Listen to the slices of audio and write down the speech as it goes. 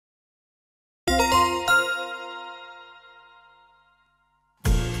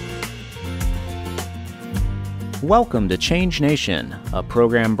Welcome to Change Nation, a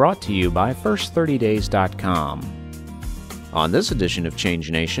program brought to you by First30Days.com. On this edition of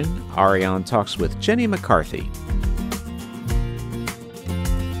Change Nation, Ariane talks with Jenny McCarthy.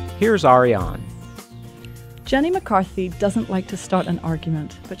 Here's Ariane. Jenny McCarthy doesn't like to start an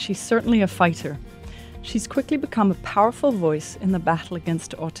argument, but she's certainly a fighter. She's quickly become a powerful voice in the battle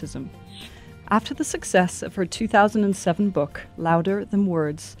against autism. After the success of her 2007 book, Louder Than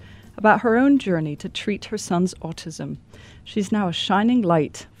Words, about her own journey to treat her son's autism, she's now a shining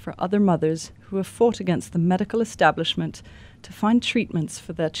light for other mothers who have fought against the medical establishment to find treatments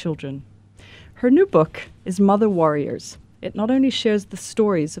for their children. Her new book is Mother Warriors. It not only shares the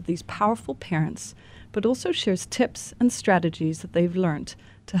stories of these powerful parents, but also shares tips and strategies that they've learned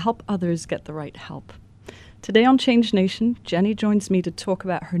to help others get the right help. Today on Change Nation, Jenny joins me to talk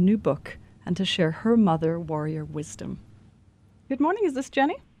about her new book and to share her Mother Warrior wisdom. Good morning, is this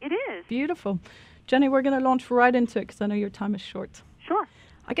Jenny? It is. Beautiful. Jenny, we're going to launch right into it because I know your time is short. Sure.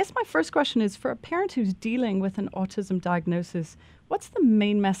 I guess my first question is, for a parent who's dealing with an autism diagnosis, what's the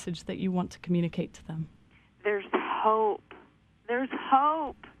main message that you want to communicate to them? There's hope. There's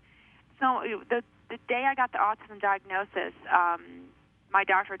hope. So the day I got the autism diagnosis, my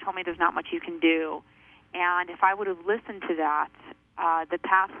doctor told me there's not much you can do. And if I would have listened to that, the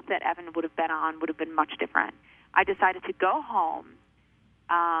path that Evan would have been on would have been much different. I decided to go home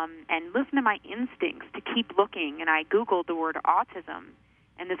and listen to my instincts, to keep looking. And I Googled the word autism,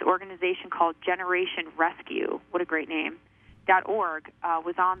 and this organization called Generation Rescue, what a great name, .org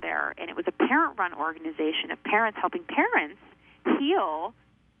was on there. And it was a parent-run organization of parents helping parents heal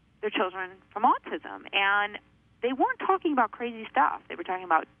their children from autism. And they weren't talking about crazy stuff. They were talking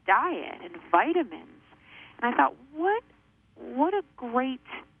about diet and vitamins. And I thought, what a great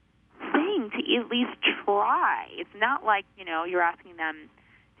thing to at least try. It's not like, you're asking them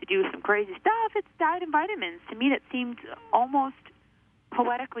to do some crazy stuff. It's diet and vitamins. To me, that seemed almost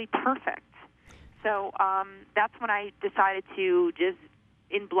poetically perfect. So that's when I decided to just,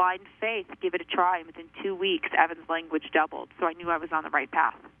 in blind faith, give it a try. And within 2 weeks, Evan's language doubled. So I knew I was on the right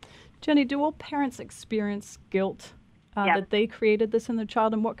path. Jenny, do all parents experience guilt that they created this in their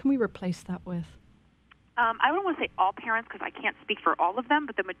child, and what can we replace that with? I don't want to say all parents because I can't speak for all of them,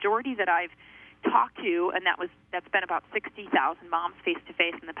 but the majority that I've talked to, and that's been about 60,000 moms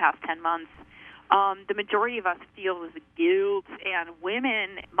face-to-face in the past 10 months, the majority of us feel is guilt, and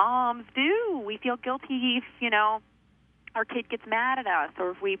women, moms do. We feel guilty if, our kid gets mad at us, or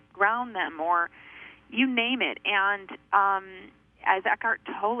if we ground them, or you name it. And as Eckhart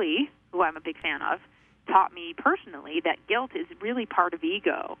Tolle, who I'm a big fan of, taught me personally, that guilt is really part of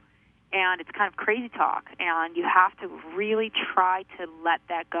ego. And it's kind of crazy talk, and you have to really try to let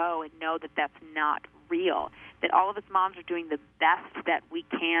that go and know that that's not real, that all of us moms are doing the best that we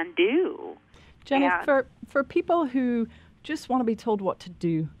can do. Jenny, for people who just want to be told what to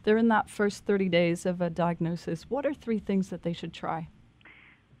do, they're in that first 30 days of a diagnosis, what are 3 things that they should try?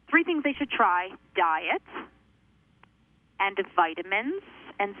 3 things they should try: diet and vitamins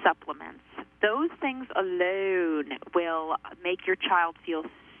and supplements. Those things alone will make your child feel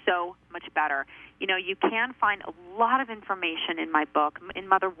so much better. You can find a lot of information in my book. In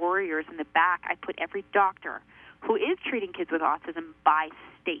Mother Warriors, in the back, I put every doctor who is treating kids with autism by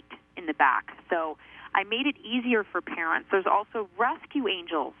state in the back. So I made it easier for parents. There's also rescue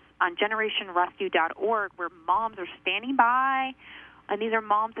angels on generationrescue.org where moms are standing by, and these are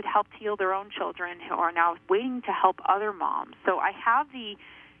moms that helped heal their own children who are now waiting to help other moms. So I have the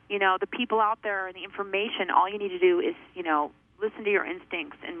people out there and the information. All you need to do is, listen to your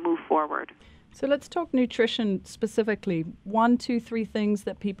instincts and move forward. So let's talk nutrition specifically. 1, 2, 3 things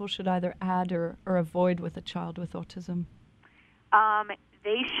that people should either add or avoid with a child with autism.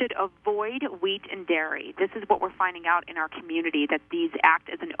 They should avoid wheat and dairy. This is what we're finding out in our community, that these act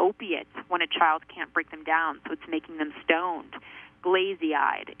as an opiate when a child can't break them down, so it's making them stoned,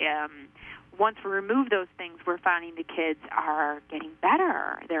 glazy-eyed. Once we remove those things, we're finding the kids are getting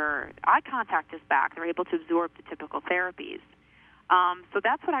better. Their eye contact is back. They're able to absorb the typical therapies. So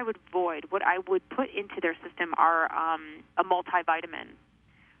that's what I would avoid. What I would put into their system are a multivitamin,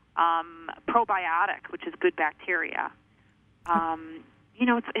 probiotic, which is good bacteria.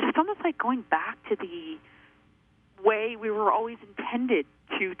 It's almost like going back to the way we were always intended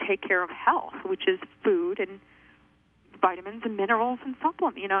to take care of health, which is food and vitamins and minerals and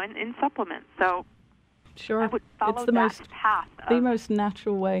in supplements. So sure, I would follow it's the most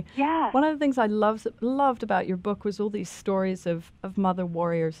natural way. Yeah. One of the things I loved about your book was all these stories of mother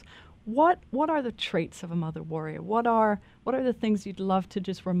warriors. What are the traits of a mother warrior? What are the things you'd love to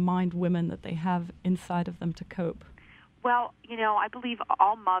just remind women that they have inside of them to cope? Well, I believe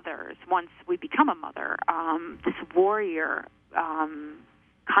all mothers, once we become a mother, this warrior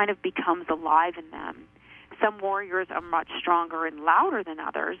kind of becomes alive in them. Some warriors are much stronger and louder than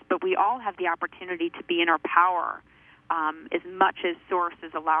others, but we all have the opportunity to be in our power as much as Source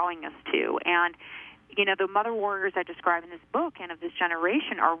is allowing us to. And, the mother warriors I describe in this book and of this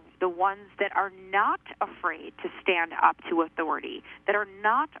generation are the ones that are not afraid to stand up to authority, that are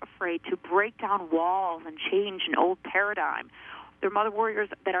not afraid to break down walls and change an old paradigm. They're mother warriors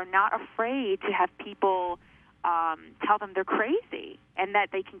that are not afraid to have people tell them they're crazy, and that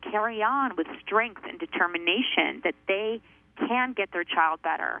they can carry on with strength and determination, that they can get their child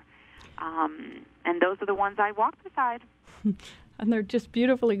better. And those are the ones I walk beside. And they're just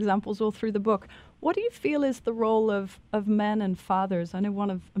beautiful examples all through the book. What do you feel is the role of men and fathers? I know one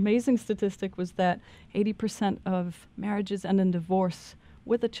of amazing statistic was that 80% of marriages end in divorce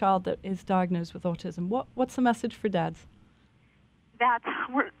with a child that is diagnosed with autism. What's the message for dads? That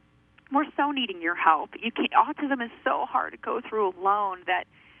we're so needing your help. Autism is so hard to go through alone that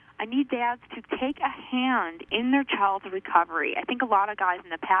I need dads to take a hand in their child's recovery. I think a lot of guys in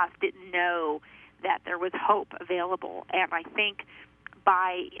the past didn't know that there was hope available, and I think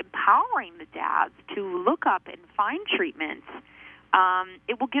by empowering the dads to look up and find treatments,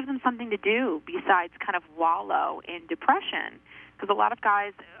 it will give them something to do besides kind of wallow in depression. Because a lot of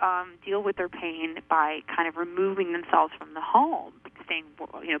guys deal with their pain by kind of removing themselves from the home, staying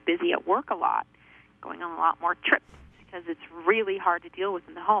busy at work a lot, going on a lot more trips, because it's really hard to deal with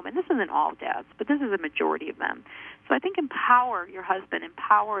in the home. And this isn't all dads, but this is a majority of them. So I think empower your husband,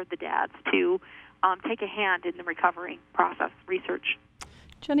 empower the dads to take a hand in the recovery process, research.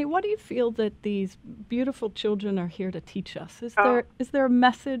 Jenny, what do you feel that these beautiful children are here to teach us? Is there a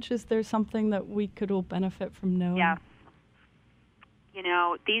message? Is there something that we could all benefit from knowing? Yes.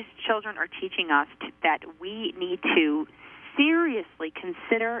 These children are teaching us that we need to seriously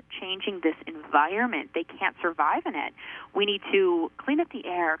consider changing this environment. They can't survive in it. We need to clean up the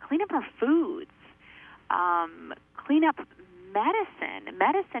air, clean up our foods, clean up medicine.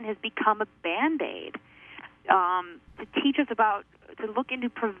 Medicine has become a Band-Aid. To teach us to look into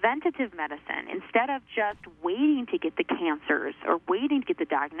preventative medicine instead of just waiting to get the cancers or waiting to get the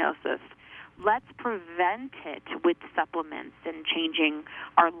diagnosis. Let's prevent it with supplements and changing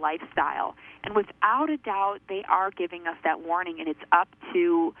our lifestyle. And without a doubt, they are giving us that warning, and it's up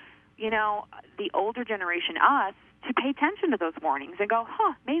to, the older generation, us, to pay attention to those warnings and go,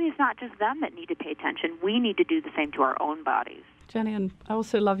 maybe it's not just them that need to pay attention. We need to do the same to our own bodies. Jenny, and I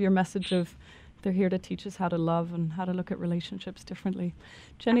also love your message of they're here to teach us how to love and how to look at relationships differently.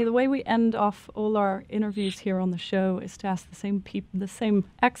 Jenny, the way we end off all our interviews here on the show is to ask the same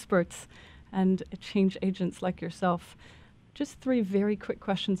experts and change agents like yourself. Just 3 very quick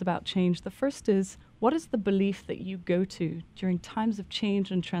questions about change. The first is, what is the belief that you go to during times of change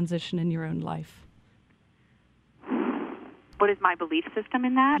and transition in your own life? What is my belief system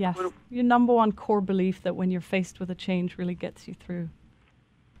in that? Yes, your number one core belief that when you're faced with a change really gets you through.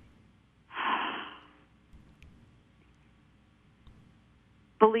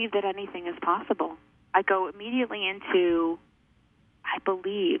 Believe that anything is possible. I go immediately into I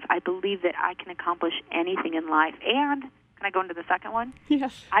believe that I can accomplish anything in life. And can I go into the second one?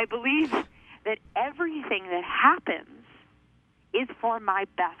 Yes. I believe that everything that happens is for my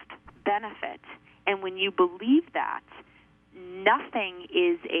best benefit. And when you believe that, nothing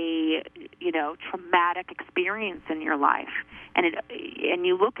is a traumatic experience in your life, and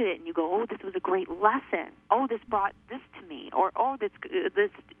you look at it and you go, this was a great lesson. This brought this to me, or this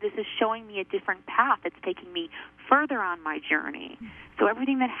is showing me a different path. It's taking me further on my journey. So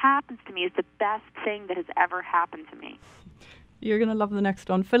everything that happens to me is the best thing that has ever happened to me. You're going to love the next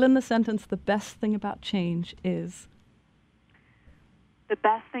one. Fill in the sentence. The best thing about change is. The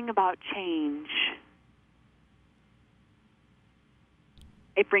best thing about change.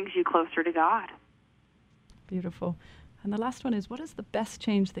 It brings you closer to God. Beautiful. And the last one is, what is the best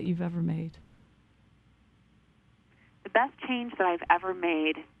change that you've ever made? The best change that I've ever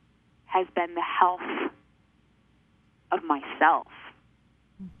made has been the health of myself.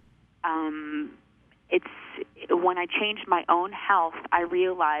 It's when I changed my own health, I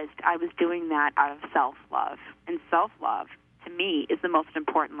realized I was doing that out of self-love. And self-love, to me, is the most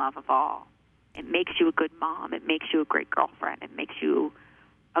important love of all. It makes you a good mom. It makes you a great girlfriend. It makes you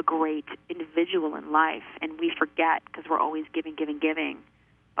a great individual in life, and we forget because we're always giving.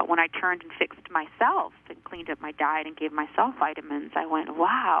 But when I turned and fixed myself and cleaned up my diet and gave myself vitamins, I went,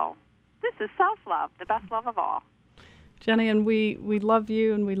 wow, this is self-love, the best love of all. Jenny, and we love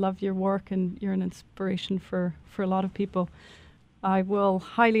you and we love your work, and you're an inspiration for a lot of people. I will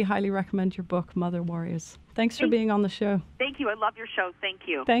highly, highly recommend your book, Mother Warriors. Thanks for being on the show. Thank you. I love your show. Thank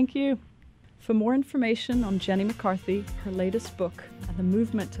you. Thank you. For more information on Jenny McCarthy, her latest book, and the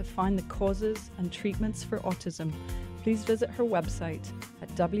movement to find the causes and treatments for autism, please visit her website at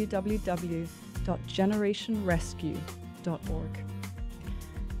www.generationrescue.org.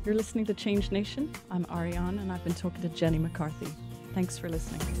 You're listening to Change Nation. I'm Ariane, and I've been talking to Jenny McCarthy. Thanks for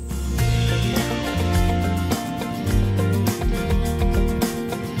listening.